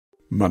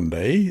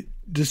Monday,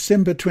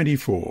 December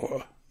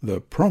 24. The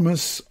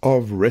Promise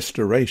of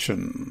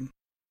Restoration.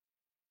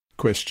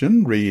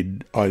 Question.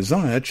 Read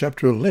Isaiah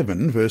chapter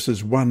 11,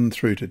 verses 1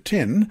 through to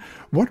 10.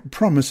 What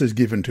promise is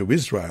given to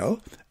Israel,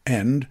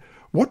 and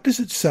what does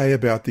it say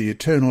about the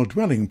eternal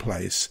dwelling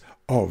place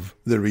of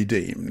the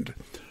redeemed?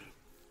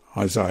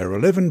 Isaiah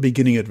 11,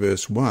 beginning at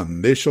verse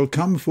 1. There shall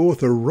come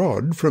forth a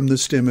rod from the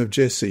stem of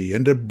Jesse,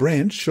 and a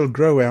branch shall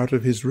grow out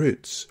of his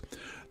roots.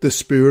 The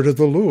Spirit of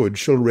the Lord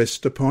shall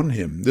rest upon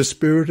him, the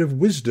Spirit of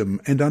wisdom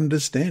and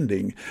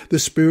understanding, the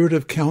Spirit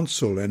of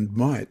counsel and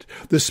might,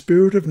 the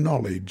Spirit of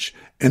knowledge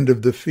and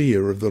of the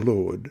fear of the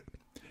Lord.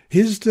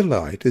 His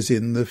delight is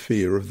in the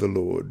fear of the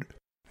Lord.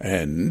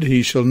 And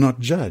he shall not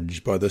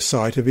judge by the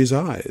sight of his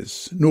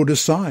eyes, nor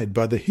decide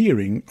by the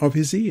hearing of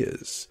his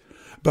ears.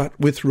 But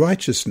with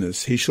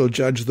righteousness he shall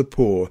judge the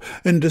poor,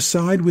 and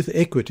decide with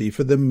equity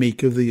for the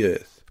meek of the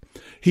earth.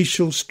 He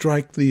shall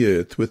strike the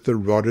earth with the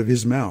rod of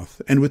his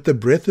mouth, and with the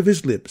breath of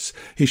his lips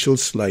he shall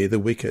slay the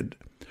wicked.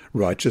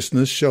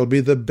 Righteousness shall be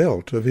the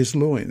belt of his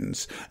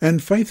loins,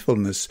 and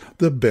faithfulness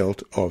the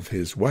belt of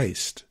his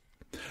waist.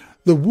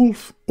 The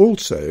wolf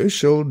also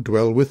shall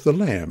dwell with the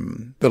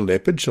lamb. The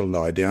leopard shall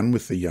lie down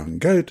with the young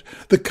goat,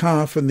 the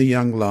calf and the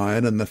young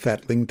lion and the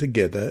fatling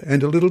together,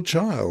 and a little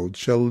child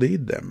shall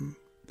lead them.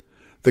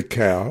 The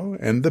cow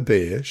and the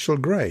bear shall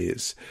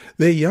graze,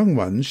 their young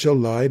ones shall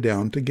lie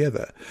down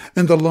together,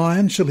 and the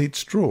lion shall eat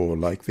straw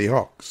like the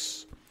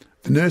ox.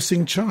 The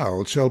nursing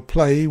child shall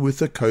play with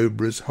the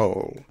cobra's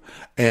hole,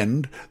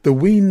 and the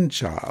weaned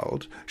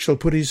child shall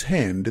put his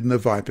hand in the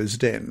viper's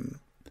den.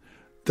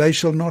 They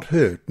shall not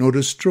hurt nor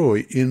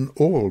destroy in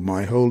all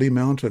my holy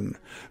mountain,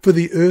 for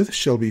the earth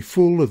shall be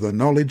full of the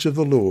knowledge of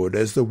the Lord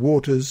as the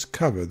waters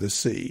cover the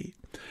sea.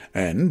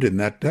 And in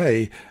that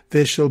day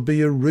there shall be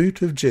a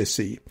root of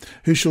Jesse,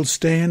 who shall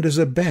stand as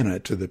a banner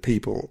to the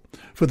people.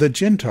 For the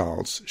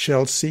Gentiles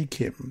shall seek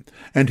him,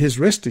 and his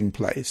resting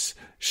place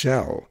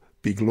shall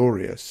be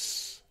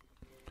glorious.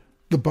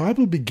 The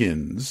Bible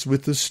begins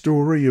with the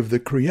story of the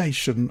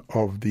creation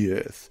of the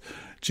earth.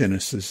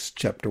 Genesis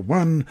chapter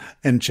 1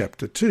 and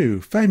chapter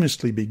 2,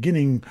 famously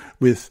beginning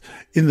with,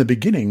 "In the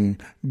beginning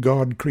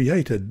God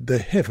created the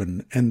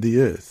heaven and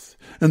the earth.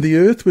 And the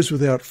earth was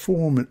without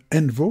form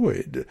and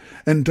void,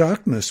 and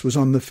darkness was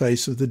on the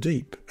face of the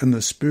deep, and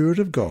the Spirit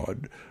of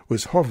God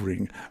was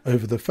hovering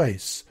over the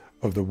face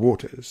of the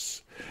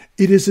waters."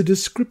 It is a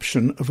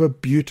description of a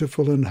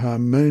beautiful and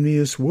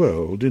harmonious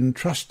world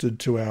entrusted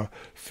to our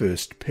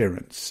first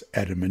parents,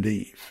 Adam and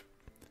Eve.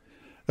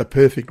 A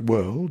perfect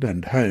world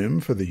and home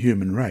for the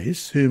human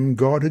race whom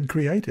God had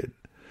created.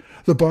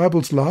 The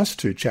Bible's last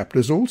two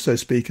chapters also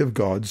speak of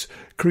God's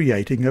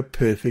creating a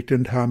perfect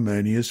and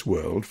harmonious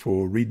world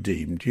for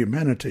redeemed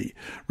humanity,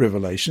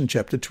 Revelation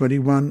chapter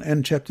 21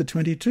 and chapter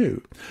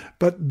 22.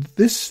 But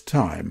this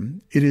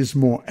time it is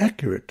more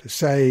accurate to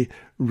say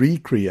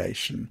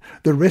recreation,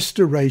 the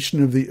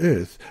restoration of the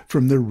earth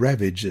from the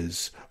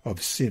ravages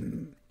of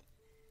sin.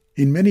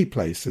 In many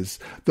places,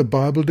 the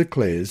Bible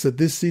declares that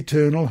this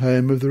eternal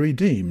home of the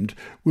redeemed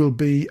will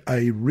be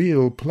a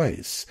real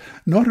place,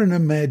 not an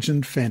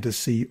imagined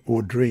fantasy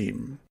or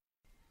dream.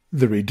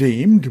 The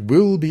redeemed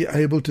will be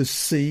able to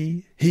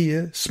see,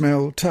 hear,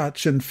 smell,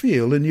 touch, and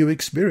feel a new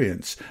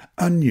experience,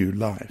 a new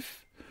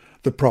life.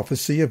 The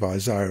prophecy of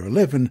Isaiah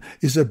 11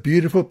 is a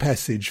beautiful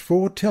passage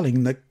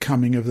foretelling the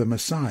coming of the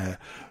Messiah,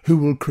 who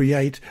will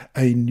create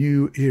a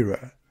new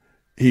era.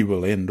 He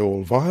will end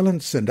all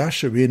violence and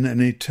usher in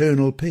an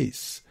eternal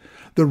peace.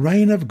 The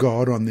reign of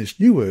God on this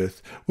new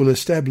earth will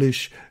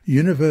establish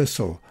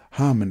universal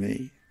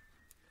harmony.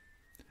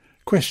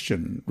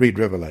 Question. Read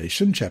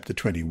Revelation chapter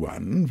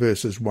 21,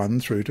 verses 1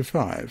 through to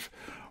 5.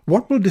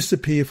 What will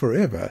disappear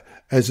forever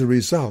as a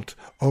result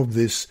of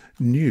this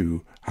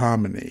new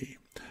harmony?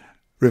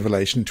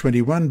 Revelation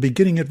 21,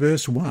 beginning at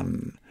verse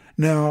 1.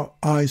 Now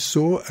I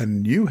saw a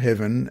new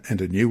heaven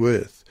and a new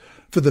earth.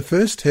 For the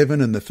first heaven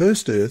and the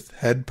first earth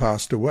had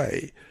passed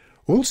away.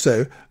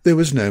 Also there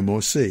was no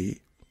more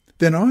sea.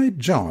 Then I,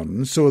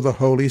 John, saw the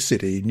holy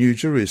city, New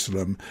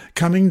Jerusalem,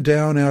 coming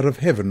down out of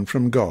heaven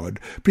from God,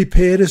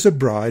 prepared as a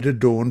bride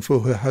adorned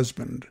for her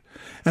husband.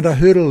 And I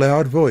heard a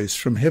loud voice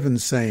from heaven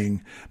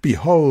saying,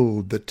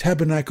 Behold, the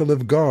tabernacle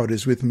of God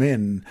is with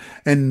men,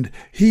 and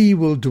he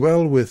will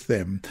dwell with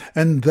them,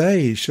 and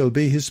they shall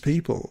be his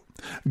people.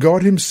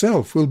 God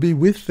himself will be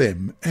with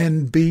them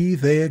and be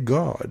their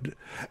God,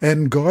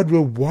 and God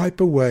will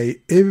wipe away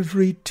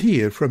every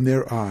tear from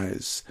their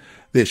eyes.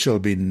 There shall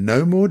be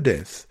no more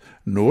death,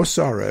 nor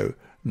sorrow,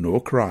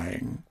 nor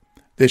crying.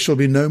 There shall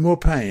be no more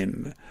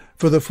pain,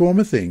 for the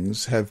former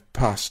things have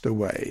passed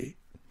away.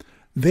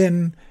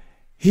 Then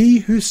he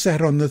who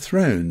sat on the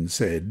throne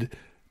said,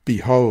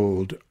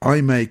 Behold,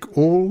 I make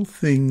all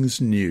things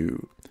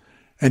new.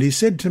 And he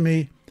said to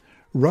me,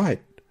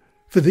 Write,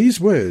 for these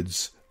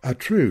words are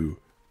true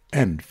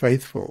and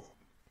faithful.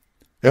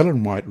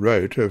 Ellen White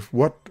wrote of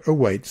what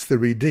awaits the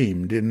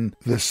redeemed in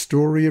The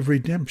Story of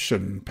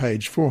Redemption,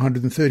 page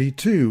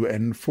 432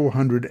 and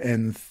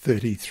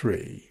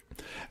 433.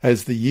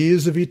 As the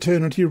years of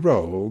eternity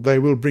roll, they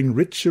will bring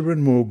richer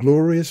and more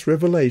glorious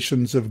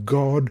revelations of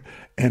God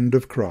and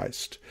of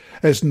Christ.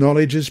 As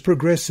knowledge is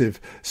progressive,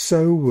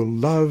 so will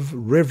love,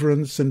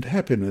 reverence, and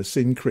happiness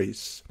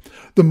increase.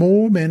 The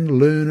more men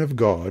learn of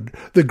God,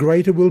 the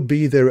greater will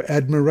be their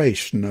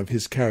admiration of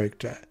his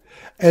character.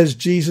 As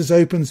Jesus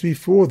opens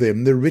before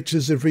them the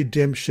riches of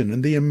redemption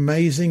and the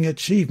amazing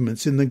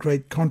achievements in the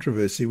great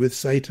controversy with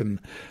Satan,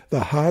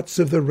 the hearts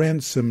of the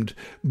ransomed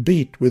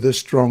beat with a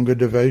stronger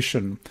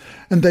devotion,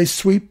 and they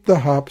sweep the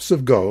harps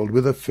of gold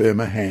with a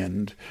firmer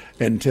hand,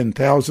 and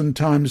 10,000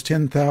 times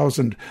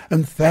 10,000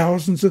 and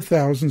thousands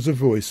of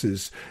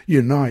voices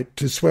unite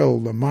to swell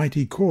the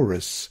mighty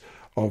chorus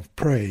of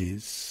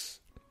praise.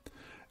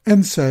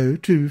 And so,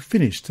 to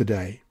finish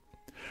today,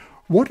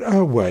 what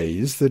are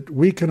ways that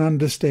we can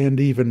understand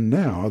even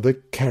now the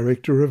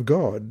character of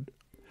God?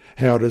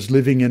 How does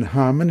living in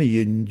harmony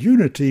and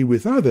unity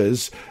with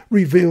others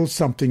reveal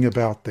something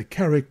about the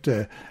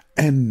character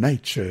and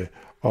nature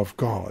of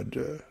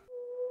God?